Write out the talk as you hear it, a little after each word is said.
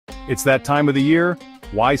It's that time of the year.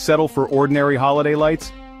 Why settle for ordinary holiday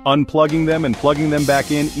lights? Unplugging them and plugging them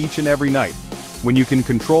back in each and every night, when you can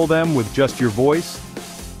control them with just your voice?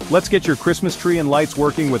 Let's get your Christmas tree and lights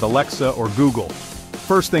working with Alexa or Google.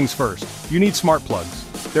 First things first, you need smart plugs.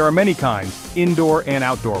 There are many kinds, indoor and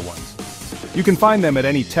outdoor ones. You can find them at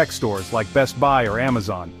any tech stores like Best Buy or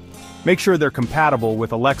Amazon. Make sure they're compatible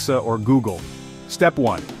with Alexa or Google. Step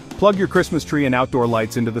 1. Plug your Christmas tree and outdoor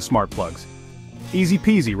lights into the smart plugs. Easy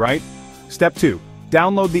peasy, right? Step 2.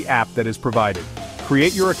 Download the app that is provided.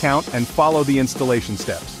 Create your account and follow the installation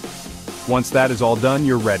steps. Once that is all done,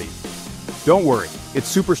 you're ready. Don't worry, it's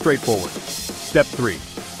super straightforward. Step 3.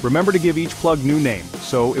 Remember to give each plug new name,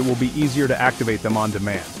 so it will be easier to activate them on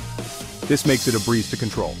demand. This makes it a breeze to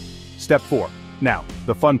control. Step 4. Now,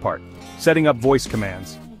 the fun part. Setting up voice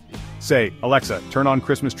commands. Say, Alexa, turn on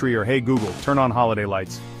Christmas tree, or hey Google, turn on holiday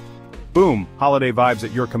lights. Boom, holiday vibes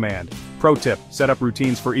at your command. Pro tip, set up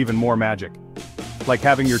routines for even more magic. Like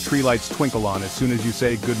having your tree lights twinkle on as soon as you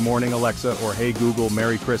say good morning Alexa or hey Google,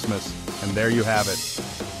 Merry Christmas, and there you have it.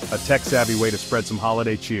 A tech-savvy way to spread some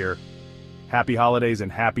holiday cheer. Happy holidays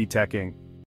and happy teching.